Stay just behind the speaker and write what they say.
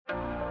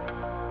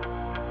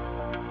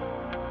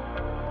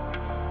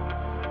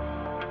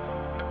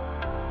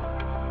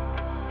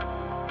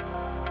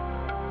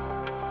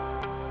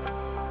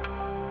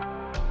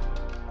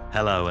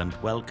Hello and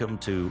welcome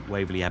to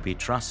Waverley Abbey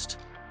Trust,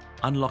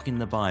 Unlocking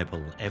the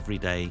Bible Every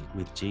Day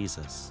with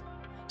Jesus.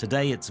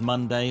 Today it's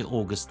Monday,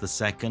 August the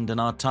 2nd, and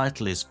our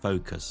title is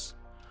Focus.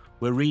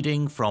 We're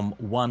reading from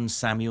 1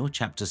 Samuel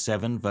chapter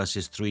 7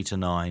 verses 3 to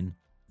 9.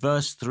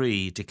 Verse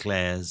 3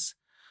 declares,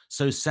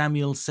 "So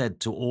Samuel said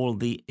to all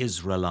the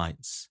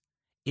Israelites,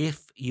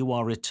 'If you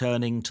are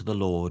returning to the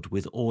Lord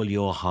with all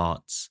your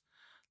hearts,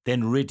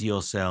 then rid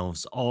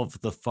yourselves of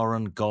the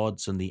foreign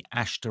gods and the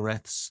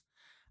Ashtoreths,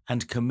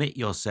 and commit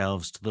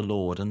yourselves to the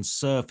Lord and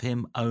serve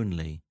him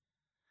only,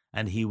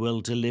 and he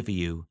will deliver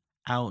you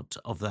out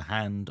of the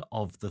hand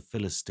of the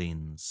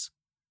Philistines.'"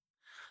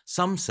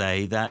 Some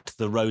say that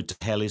the road to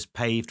hell is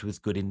paved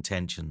with good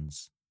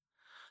intentions.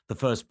 The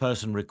first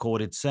person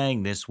recorded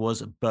saying this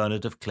was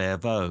Bernard of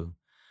Clairvaux,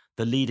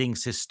 the leading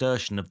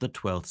Cistercian of the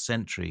 12th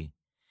century.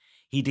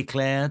 He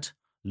declared,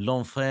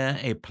 "L'enfer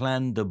est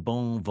plein de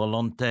bonne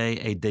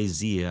volonté et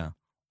désirs,"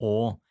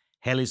 or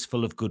 "Hell is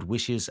full of good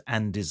wishes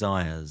and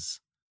desires."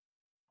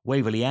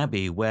 Waverley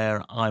Abbey,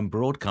 where I'm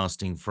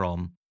broadcasting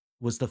from,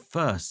 was the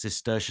first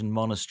Cistercian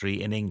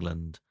monastery in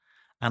England,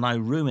 and I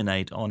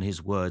ruminate on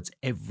his words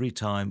every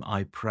time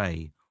I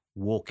pray,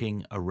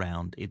 walking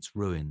around its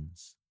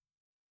ruins.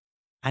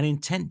 An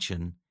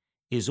intention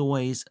is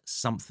always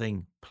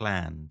something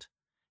planned,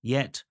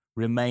 yet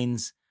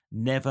remains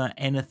never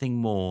anything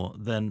more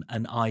than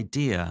an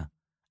idea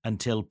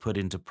until put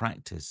into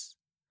practice.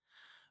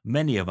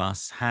 Many of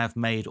us have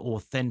made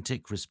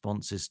authentic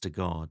responses to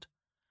God,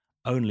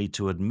 only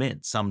to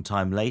admit some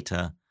time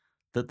later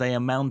that they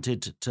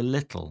amounted to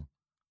little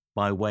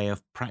by way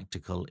of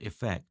practical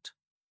effect.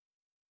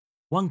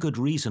 One good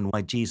reason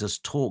why Jesus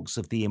talks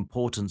of the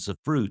importance of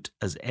fruit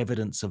as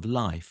evidence of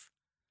life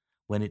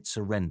when it's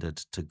surrendered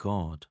to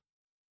God.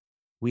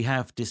 We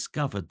have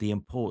discovered the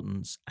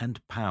importance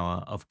and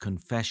power of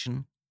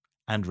confession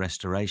and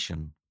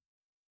restoration.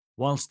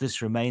 Whilst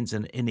this remains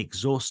an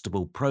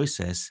inexhaustible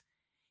process,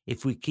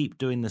 if we keep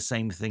doing the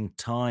same thing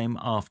time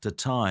after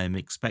time,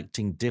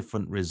 expecting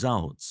different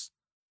results,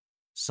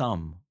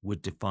 some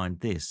would define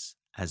this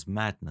as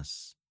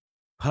madness.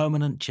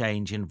 Permanent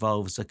change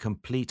involves a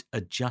complete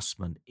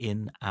adjustment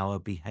in our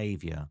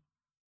behavior.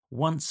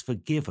 Once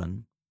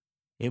forgiven,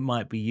 it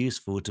might be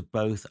useful to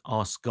both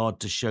ask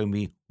God to show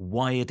me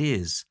why it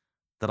is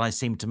that I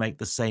seem to make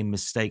the same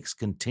mistakes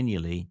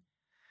continually,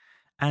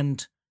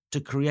 and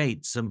to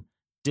create some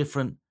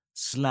different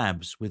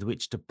slabs with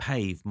which to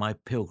pave my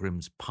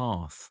pilgrim's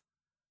path.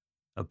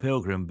 A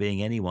pilgrim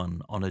being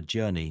anyone on a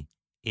journey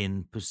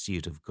in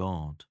pursuit of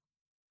God.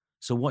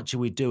 So what shall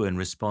we do in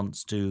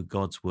response to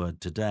God's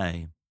word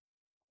today?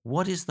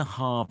 What is the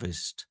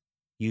harvest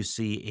you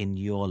see in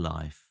your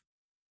life?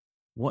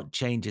 What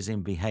changes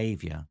in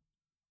behavior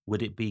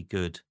would it be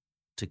good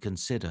to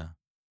consider?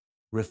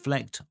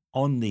 Reflect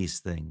on these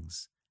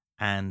things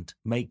and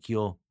make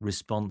your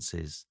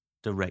responses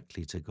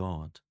directly to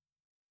God.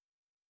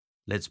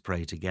 Let's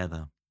pray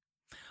together.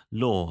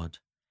 Lord,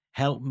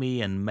 help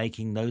me in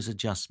making those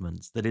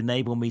adjustments that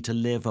enable me to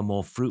live a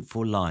more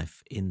fruitful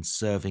life in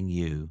serving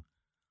you.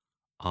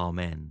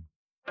 Amen.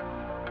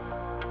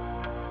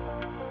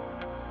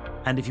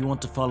 And if you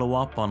want to follow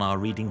up on our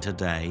reading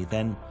today,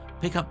 then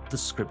pick up the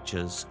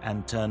scriptures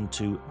and turn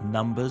to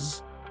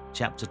Numbers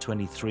chapter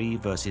 23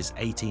 verses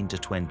 18 to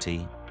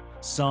 20,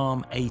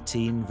 Psalm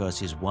 18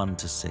 verses 1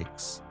 to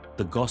 6,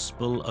 the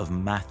Gospel of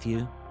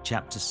Matthew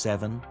chapter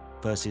 7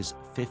 verses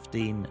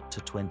 15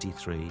 to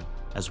 23,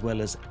 as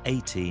well as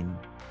 18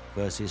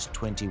 verses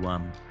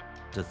 21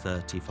 to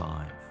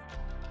 35.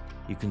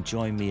 You can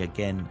join me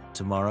again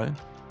tomorrow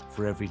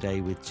for Every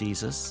Day with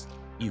Jesus.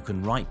 You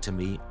can write to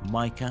me,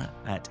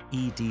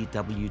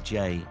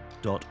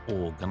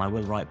 micah@edwj.org, and I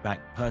will write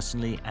back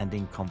personally and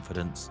in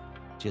confidence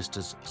just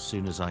as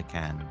soon as I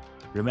can.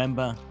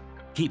 Remember,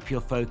 keep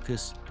your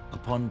focus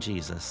upon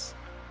Jesus,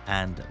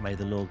 and may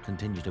the Lord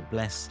continue to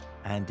bless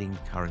and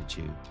encourage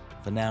you.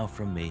 For now,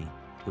 from me,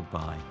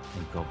 goodbye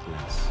and God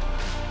bless.